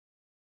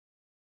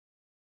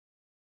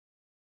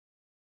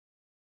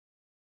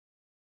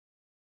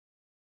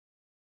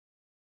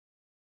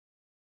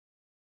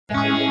I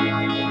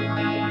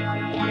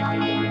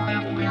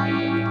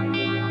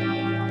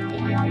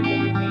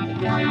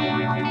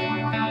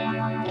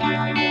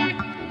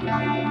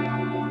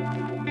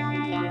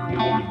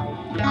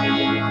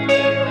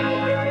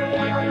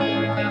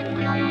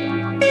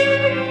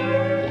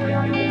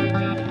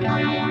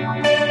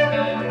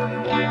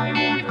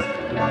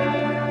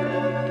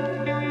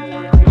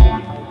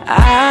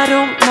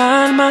don't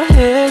mind, my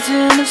head's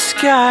in the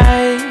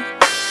sky,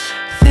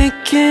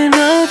 thinking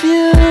of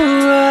you,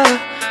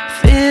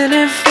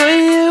 feeling for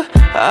you.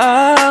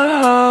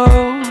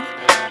 Oh,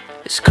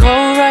 it's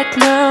cold right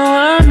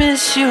now, I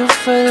miss you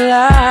for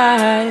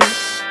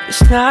life.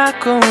 It's not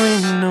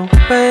going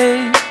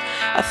away,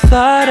 I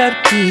thought I'd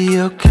be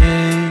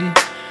okay,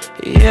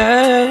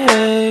 yeah.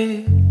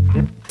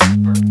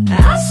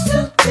 I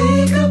still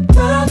think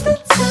about the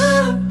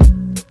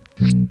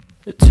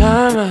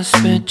time I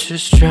spent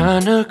just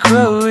trying to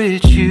grow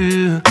with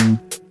you.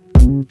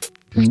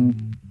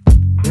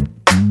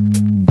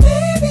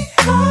 Baby,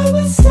 I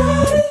was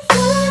out of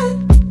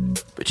line,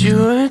 but you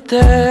weren't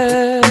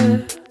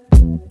there.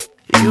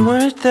 You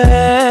weren't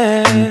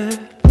there.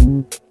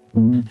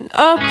 And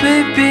oh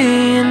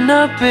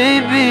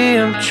baby,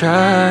 I'm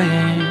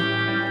trying.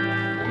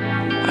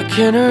 I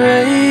can't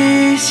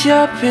erase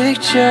your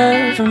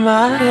picture from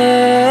my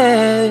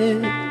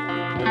head.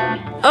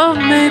 Oh,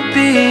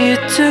 maybe you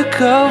took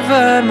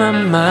over my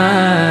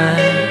mind.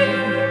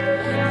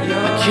 I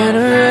can't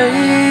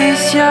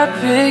erase your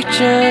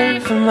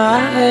picture from my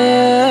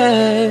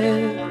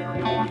head.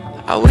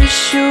 I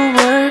wish you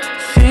weren't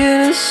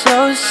feeling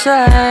so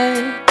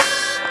sad.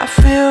 I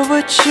feel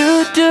what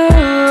you do,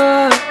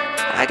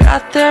 I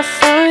got that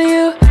from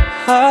you.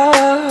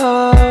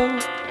 Oh,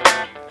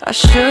 I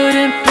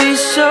shouldn't be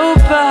so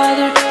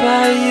bothered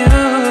by you.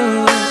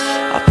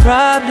 I'll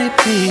probably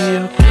be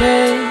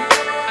okay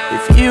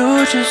if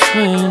you just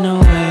went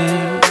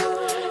away,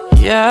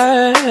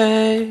 yeah.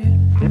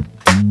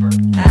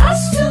 I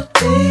still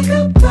think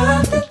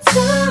about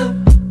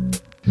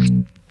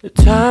the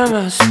time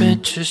I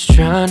spent just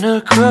trying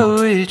to grow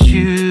with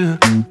you.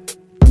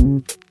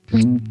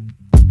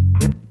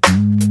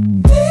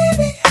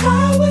 Baby,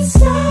 I was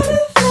out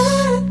of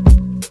line,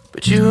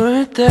 but you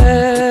weren't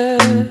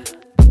there.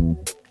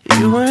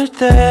 You weren't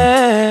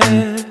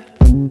there.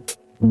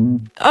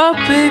 Oh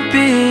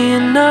baby,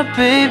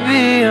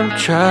 I'm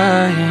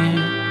trying.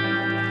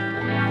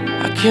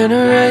 I can't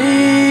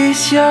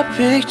erase your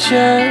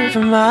picture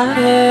from my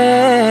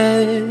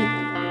head.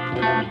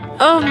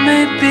 Oh,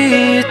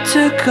 maybe you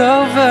took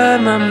over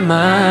my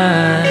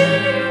mind.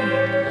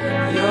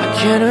 I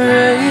can't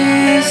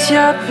erase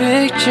your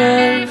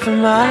picture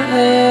from my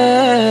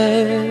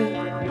head.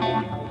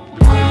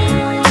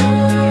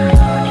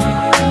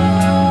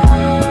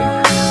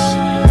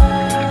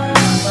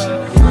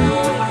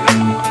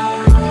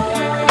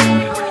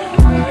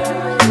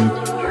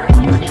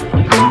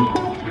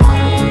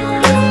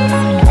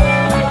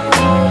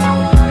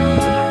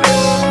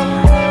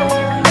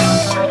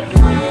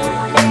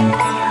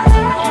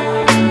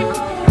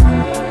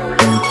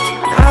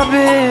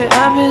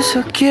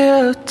 So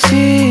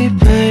guilty,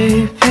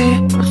 baby.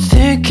 I'm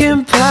thinking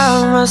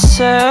about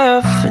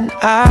myself and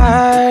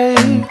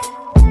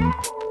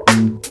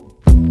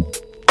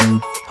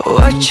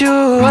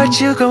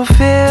what you gon'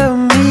 feel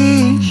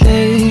me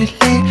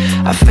lately?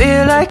 I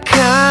feel like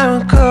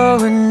I'm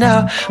going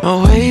out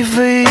my way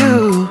for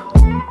you.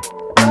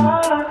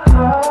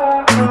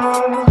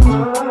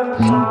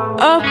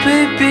 Oh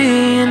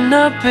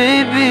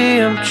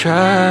baby, I'm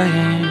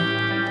trying.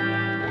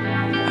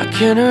 I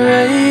can't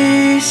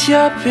erase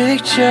your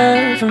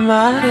picture from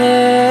my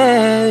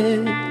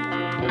head.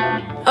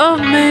 Oh,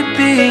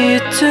 maybe you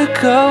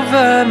took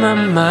over my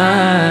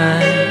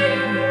mind.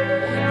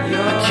 I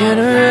can't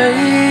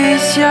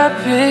erase your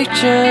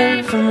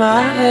picture from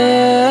my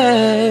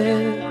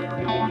head.